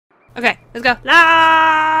Okay, let's go.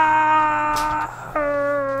 Ah!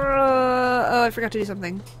 Oh, I forgot to do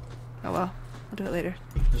something. Oh well, I'll do it later.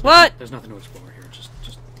 There's nothing to explore here. Just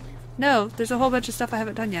leave. No, there's a whole bunch of stuff I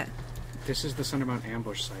haven't done yet. This is the Sundermount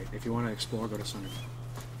ambush site. If you want to explore, go to Sundermount.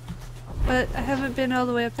 But I haven't been all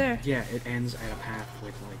the way up there. Yeah, it ends at a path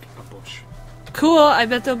with, like, a bush. Cool, I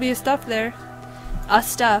bet there'll be a stuff there. A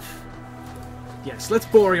stuff. Yes, let's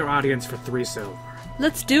bore your audience for 3 silver.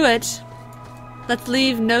 Let's do it. Let's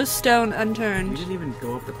leave no stone unturned. You didn't even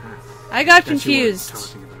go up the path. I got That you were confused.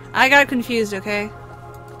 talking about. I got confused, okay?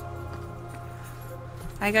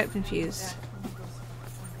 I got confused.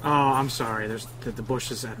 Oh, I'm sorry. There's the bush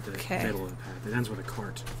is at the Okay. middle of the path. It ends with a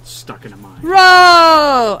cart stuck in a mine.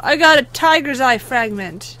 Bro! I got a tiger's eye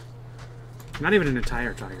fragment. Not even an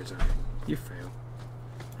entire tiger's eye. You fail.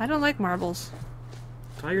 I don't like marbles.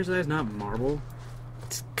 Tiger's eye is not marble.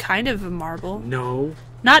 It's kind of a marble. No.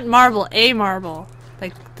 Not marble, a marble.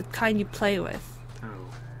 Like the kind you play with. Oh.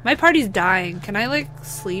 My party's dying. Can I, like,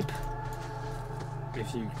 sleep?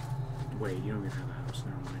 If you... Wait, you don't even have a house.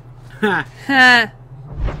 Never mind. Ha! Ha!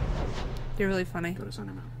 You're really funny. Go to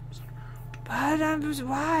Sundermount. But,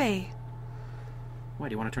 why? Why,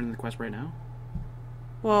 do you want to turn in the quest right now?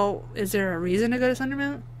 Well, is there a reason to go to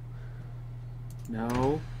Sundermount?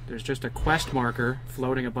 No. There's just a quest marker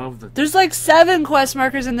floating above the... There's like 7 quest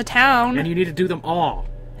markers in the town. And you need to do them all.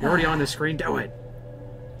 You're already on the screen. Do it.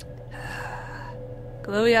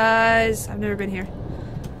 Glowy eyes. I've never been here.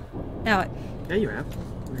 Now what? Yeah, you have.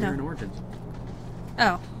 We're No. here in Origins.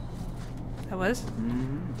 Oh. That was?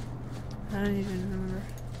 Mm-hmm. I don't even remember.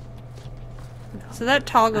 So that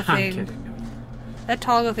toggle I'm thing... kidding. No. That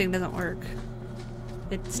toggle thing doesn't work.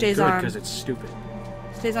 It stays Good, on. because it's stupid.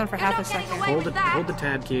 Stays on for half a second. Hold the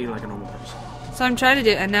tab key like a normal person. So I'm trying to do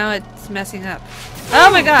it, and now it's messing up. Oh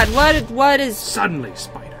my god, what is... Suddenly,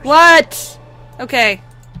 spiders. What? Okay.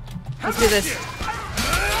 Let's do this.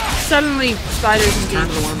 Suddenly, spiders and Turn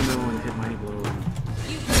to the bees. one in the middle and hit mighty blow.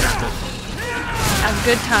 Have a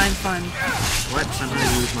good time, fun. What?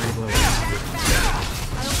 Somehow you use mighty blow.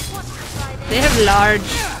 They have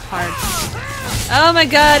large hearts. Oh my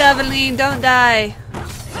god, Eveline, don't die.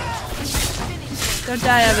 Don't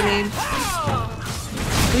die, Eveline.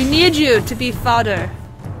 We need you to be fodder.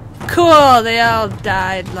 Cool, they all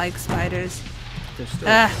died like spiders. They're still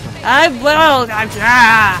I will.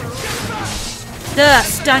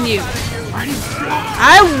 Stun you.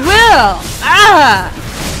 I will.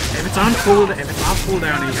 If it's on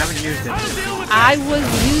cooldown and you haven't used it, I was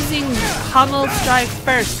using Hummel Strike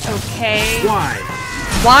first, okay? why?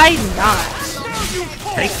 Why not?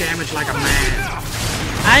 Take damage like a man.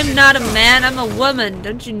 I'm not a man, I'm a woman,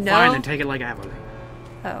 don't you know? Fine, and take it like Evelyn.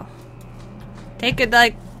 Oh. Take it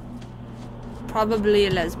like probably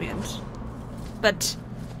a lesbian. But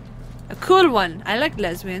a cool one. I like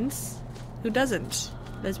lesbians. Who doesn't?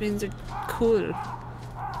 Lesbians are cool.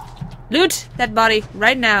 Loot that body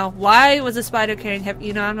right now. Why was the spider carrying heavy?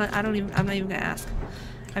 You know, I'm not even gonna ask.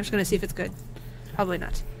 I'm just gonna see if it's good. Probably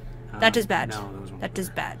not. That is bad. No, there was one That more. is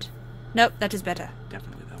bad. Nope, that is better.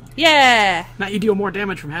 Definitely that one. Yeah! Now you deal more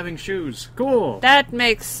damage from having shoes. Cool. That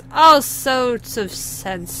makes all sorts of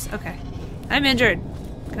sense. Okay. I'm injured.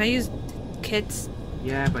 Can I use kits?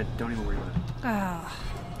 Yeah, but don't even worry about it. Ah.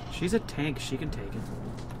 She's a tank. She can take it.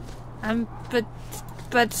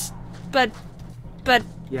 But.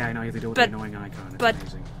 Yeah, I know. You have to deal with But- the annoying icon. It's but-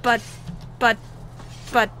 amazing.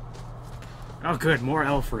 But. Oh, good. More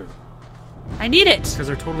elf fruit. I need it! Because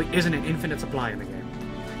there totally isn't an infinite supply in the game.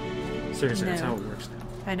 Seriously, that's No. how it works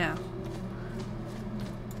now. I know.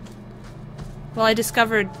 Well, I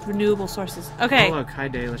discovered renewable sources. Okay. Oh, look. Hi,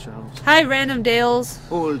 Dalish elves. Hi, random Dales.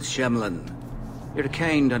 Old Shemlin, your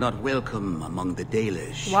kind are not welcome among the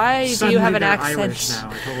Dalish. Why do you Suddenly have an they're accent? Irish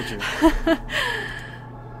now, I told you.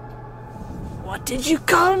 What did you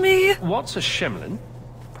call me? What's a Shemlin?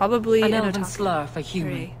 Probably An an elven slur for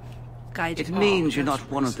human. Guide. It means you're not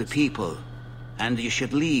one of the people, and you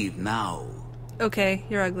should leave now. Okay,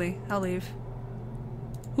 you're ugly. I'll leave.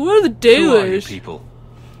 Who are the Who are you Dalish? people?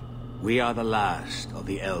 We are the last of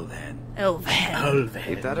the Elven. Elven.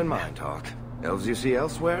 Keep that in mind, Hawt. Elves you see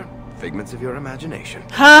elsewhere, figments of your imagination.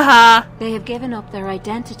 Haha. They have given up their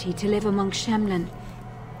identity to live among Shemlin.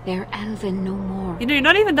 They're elven no more. You know, you're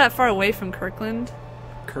not even that far away from Kirkland.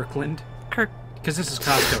 Kirkland? Kirk. Because this is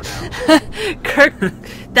Costco now. Kirk.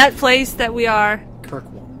 That place that we are.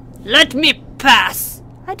 Kirkwall. Let me pass.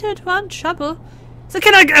 I don't want trouble. So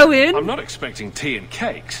can I go in? I'm not expecting tea and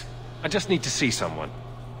cakes. I just need to see someone.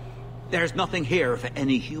 There's nothing here for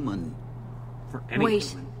any human. For any Wait.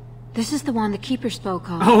 human. This is the one the keeper spoke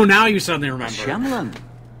of. Oh, now you suddenly A remember. Shemlin?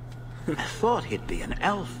 I thought he'd be an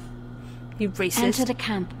elf. You racist. Enter the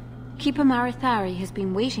camp. Keeper Marithari has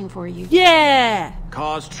been waiting for you. Yeah!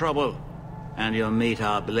 Cause trouble, and you'll meet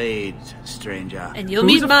our blades, stranger. And you'll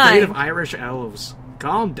Who's meet afraid mine. of Irish elves?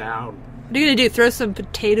 Calm down. What are you gonna do? Throw some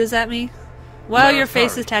potatoes at me? While your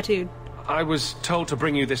face sorry. is tattooed. I was told to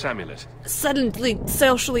bring you this amulet. Suddenly,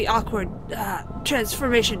 socially awkward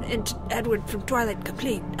transformation into Edward from Twilight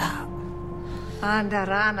complete.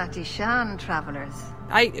 Andarana Tishan, travelers.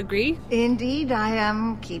 I agree. Indeed, I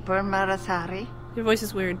am Keeper Marathari. Your voice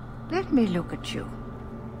is weird. Let me look at you.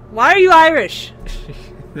 Why are you Irish?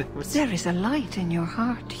 There is a light in your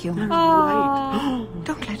heart, human. Oh,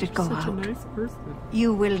 Don't let it go Such a out. nice person.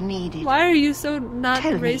 You will need it. why are you so not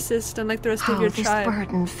Tell me racist unlike the rest of How your this tribe?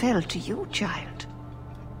 burden fell to you, child.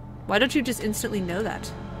 Why don't you just instantly know that?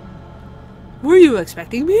 Were you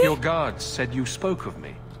expecting me? Your guards said you spoke of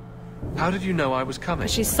me. How did you know I was coming?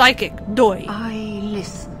 She's psychic. Doi. I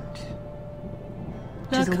listened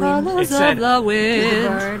The to the wind, colors It said- of the to the wind.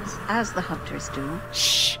 birds, as the hunters do,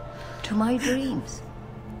 Shh. to my dreams.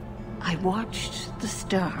 I watched the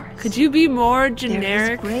stars. Could you be more There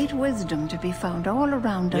generic? is great wisdom to be found all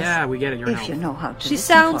around us. Yeah, we get it. You're an If elf. you know how to She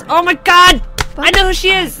listen sounds. for it. Oh my god! But I know who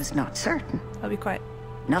she I is. was not certain. I'll be quiet.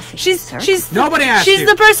 Nothing. is She's certain. she's Nobody asked she's you.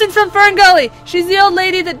 the person from Fern Gully. She's the old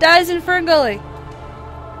lady that dies in Fern Gully.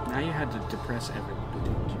 Now you had to depress everybody,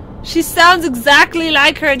 didn't you? She sounds exactly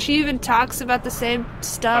like her, and she even talks about the same Are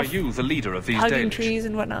stuff, you the leader of these hugging Dalish? trees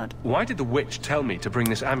and whatnot. Why did the witch tell me to bring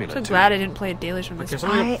this amulet So to glad you? I didn't play a Dalish from this. Because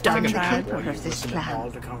I only am the tribe. keeper of this listen to clan. all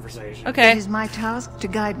the conversation. Okay. It is my task to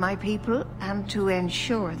guide my people and to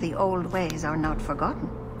ensure the old ways are not forgotten.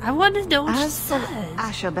 I want to know what she As for says.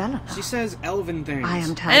 Ashabella, She says elven things. I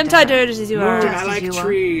am tied I am to tied to her her just as you Moon, are. Just I as like you are.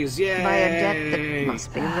 trees. Yay. by a debt that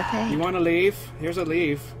must be repaid. You want to leave? Here's a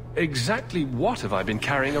leaf. Exactly what have I been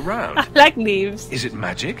carrying around? I like leaves. Is it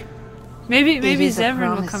magic? Maybe It maybe is a Zevran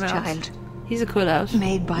will promise, come out. child, He's a cool elf.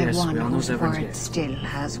 made by Yes, one we all know whose Zevran's word gay. still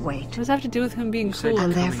has weight. What does that have to do with him being cool?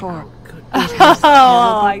 And therefore, Good. it has terrible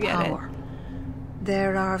I get it. power.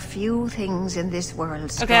 There are few things in this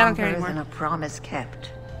world Okay, I don't care stronger anymore. than a promise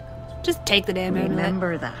kept. Just take the damn amulet.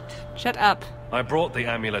 Remember that. Shut up. I brought the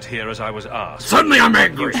amulet here as I was asked. Suddenly I'm You're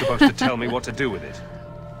angry. supposed to tell me what to do with it.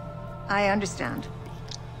 I understand.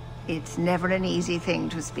 It's never an easy thing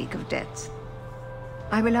to speak of debts.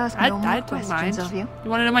 I will ask no more I don't questions mind. of you. You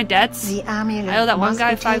want to know my debts? The amulet I owe that one must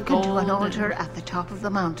guy be 5 taken to an gold altar and- at the top of the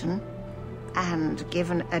mountain and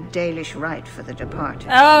given a Dalish rite for the departed.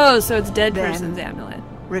 Oh, so it's dead Then- person's amulet.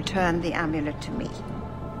 Return the amulet to me.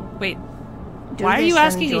 Wait. Do Why are you this and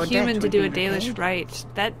asking a your human debt to will do a be Dalish repaid. rite?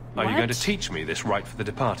 That Are you what? going to teach me this rite for the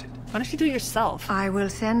departed? Why don't you do it yourself? I will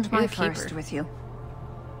send You're my the keeper. first with you.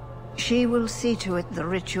 She will see to it the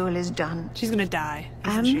ritual is done. She's gonna die,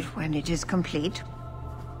 isn't And she? when it is complete,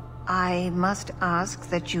 I must ask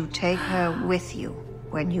that you take her with you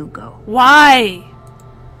when you go. Why?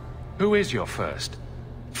 Who is your first?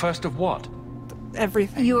 First of what?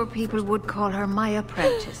 Everything. Your people would call her my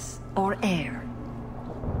apprentice or heir.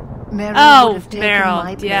 Meryl Oh, would have taken my Meryl.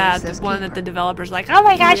 place Yeah, the as one that keeper. the developer's like, oh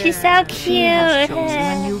my gosh, she's so She has chosen cute.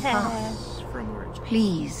 a new path. From origin.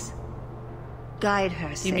 Please, guide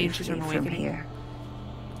her You mean she's safely an from awakening? here.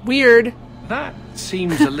 Weird. That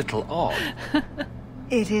seems a little odd.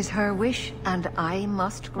 It is her wish, and I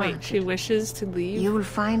must grant Wait, she it. wishes to leave? You will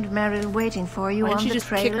find Meryl waiting for you Why didn't on you the just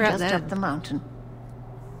kick trail her out just then? up the mountain.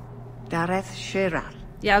 Dareth Shiral.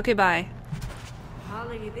 Yeah, okay, bye. Paul,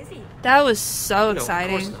 are you busy? That was so No, of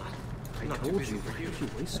exciting. course not. I told you. Why did you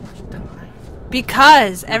waste so much time?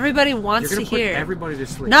 Because everybody You're wants gonna to put hear. everybody to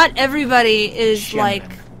sleep. Not everybody is like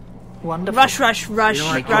Wonderful. rush, rush, rush, You know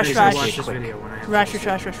what? rush, I'll rush, watch this video when I have rush, to rush,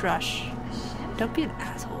 rush, rush, rush. Don't be an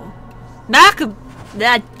asshole. Map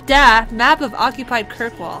of occupied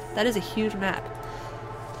Kirkwall. That is a huge map.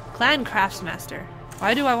 Clan Craftsmaster.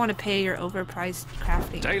 Why do I want to pay your overpriced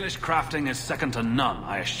crafting? Dalish crafting is second to none,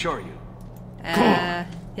 I assure you. Yeah,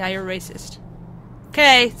 you're racist.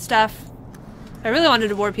 Okay, stuff. If I really wanted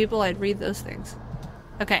to bore people, I'd read those things.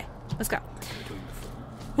 Okay, let's go.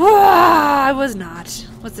 I was not.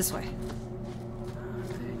 What's this way?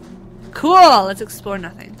 Cool, let's explore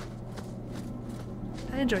nothing.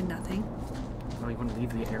 I enjoyed nothing. Oh, you want to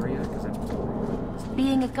leave the area? Because that's...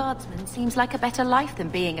 Being a guardsman seems like a better life than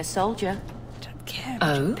being a soldier. I don't care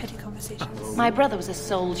about Oh? your petty conversations. My brother was a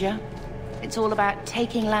soldier. It's all about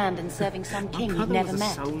taking land and serving some king My you've brother never was a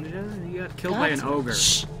met. soldier. He got killed by an Guardsman. ogre.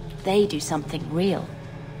 Shh. They do something real.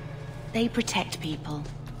 They protect people.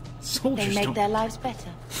 Soldiers They make don't... their lives better.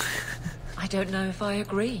 I don't know if I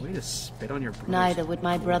agree. Way to spit on your brother. Neither would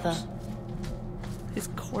my brother. His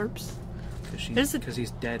corpse? There's Because a-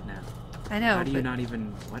 he's dead now. I know, How do you but not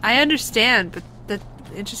even... What? I understand, but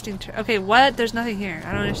interesting. Okay, what? There's nothing here.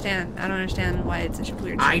 I don't understand. I don't understand why it's such a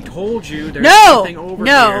weird shape. I told you there's No! something over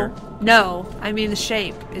No! here. No! I mean, the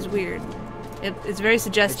shape is weird. It's very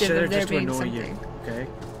suggestive It's there of there just to being annoy something. you, okay?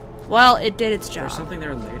 Well, it did its job. There's something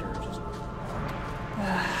there later. Just...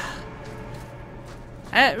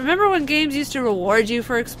 Remember when games used to reward you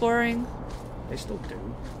for exploring? They still do.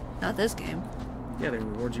 Not this game. Yeah, they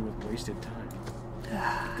reward you with wasted time.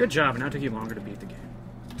 Good job, and now it took you longer to beat the game.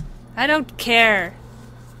 I don't care.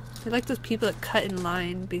 They're like those people that cut in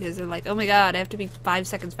line because they're like, oh my god, I have to be 5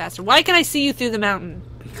 seconds faster. Why can I see you through the mountain?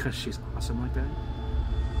 Because she's awesome like that?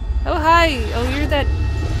 Oh, hi. Oh, you're that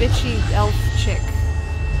bitchy elf chick.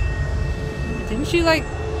 Didn't you, like,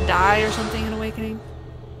 die or something in Awakening?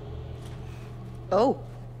 Oh,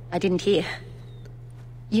 I didn't hear.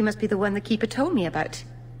 You must be the one the Keeper told me about.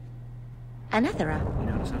 Anethera.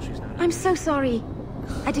 You notice how she's not... I'm so sorry.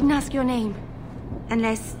 I didn't ask your name.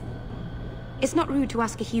 Unless... It's not rude to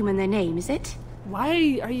ask a human their name, is it?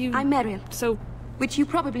 Why are you I'm Meryl, so which you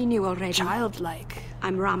probably knew already. childlike?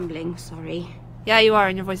 I'm rambling, sorry. Yeah, you are,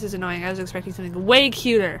 and your voice is annoying. I was expecting something way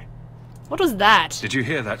cuter. What was that? Did you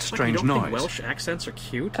hear that strange you don't noise? think Welsh accents are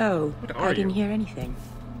cute? Oh, What are I didn't you? hear anything.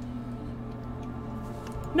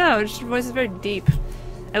 No, just your voice is very deep.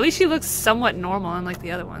 At least she looks somewhat normal, unlike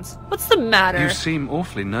the other ones. What's the matter? You seem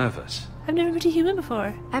awfully nervous. I've never met a human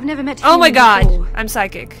before. I've never met Oh my humans god, before. I'm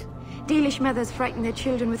psychic. Dalish mothers frighten their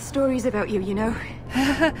children with stories about you, you know.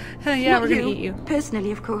 Yeah, Not we're gonna eat you.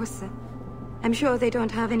 Personally, of course. I'm sure they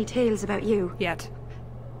don't have any tales about you. Yet.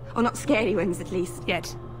 Or not scary ones, at least.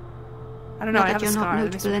 Yet. I don't know, Not I that have a you're scar. not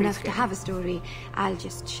That makes me notable pretty enough to scared. have a story. I'll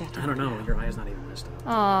just shut up. I don't know, your eye's not even messed up.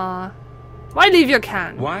 Aww. Why leave your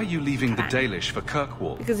can? Why are you leaving the Dalish for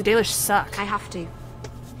Kirkwall? Because the Dalish suck. I have to.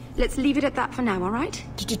 Let's leave it at that for now, alright?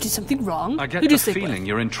 Did you do something wrong? I get Who do the you sleep feeling with?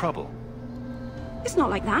 you're in trouble. It's not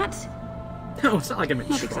like that. No, it's not like I'm in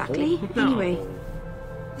Not trouble. exactly. No. Anyway,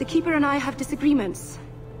 the Keeper and I have disagreements.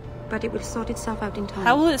 But it will sort itself out in time.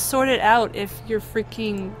 How will it sort it out if you're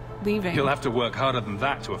freaking leaving? You'll have to work harder than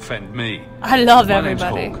that to offend me. I love My name's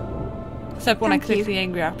everybody. Hawk. Except when I Thank click you. the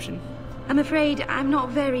angry option. I'm afraid I'm not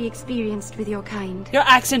very experienced with your kind. Your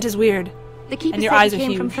accent is weird. The Keeper And your said eyes he are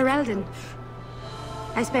came from huge. Ferelden.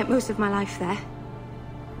 I spent most of my life there.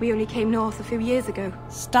 We only came north a few years ago.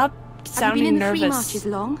 Stop Have you sounding been in the nervous. Free Marches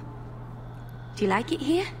long? Do you like it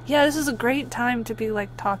here? Yeah, this is a great time to be,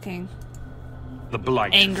 like, talking. The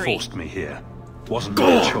Blight Angry. forced me here. Wasn't my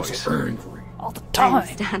God, choice. so angry. All the I time.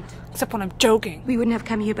 understand. Except when I'm joking. We wouldn't have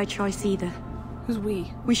come here by choice either. Who's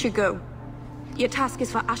we? We should go. Your task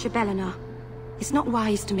is for Asha Bellinar. It's not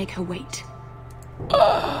wise to make her wait.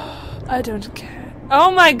 I don't care.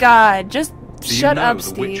 Oh my god, just Do you shut know up,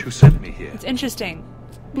 the witch Steve. who sent me here? It's interesting.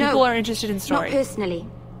 No, People are interested in Not story. personally.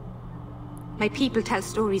 My people tell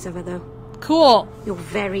stories of her, though. Cool. You're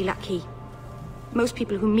very lucky. Most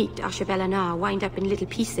people who meet Asha Bellinar wind up in little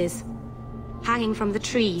pieces, hanging from the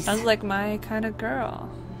trees. Sounds like my kind of girl.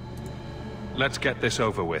 Let's get this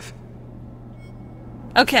over with.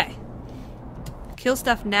 Okay. Kill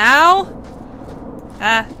stuff now?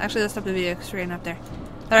 Ah, actually, let's stop the video because we're getting up there.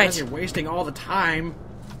 Alright. You're wasting all the time.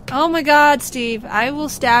 Oh my god, Steve. I will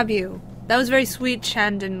stab you. That was very sweet,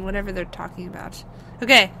 Chandon, whatever they're talking about.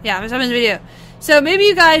 Okay, yeah, I'm stopping the video. So maybe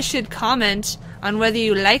you guys should comment on whether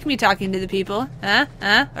you like me talking to the people, or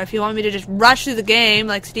if you want me to just rush through the game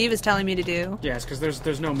like Steve is telling me to do. Yes, because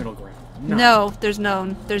there's no middle ground. No, there's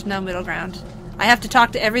no middle ground. I have to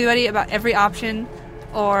talk to everybody about every option,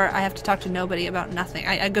 or I have to talk to nobody about nothing.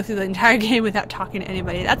 I go through the entire game without talking to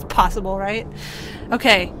anybody. That's possible, right?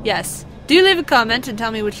 Okay, yes. Do leave a comment and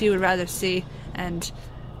tell me which you would rather see, and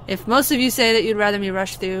if most of you say that you'd rather me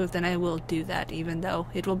rush through, then I will do that, even though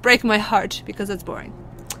it will break my heart because it's boring.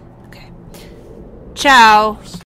 Okay. Ciao.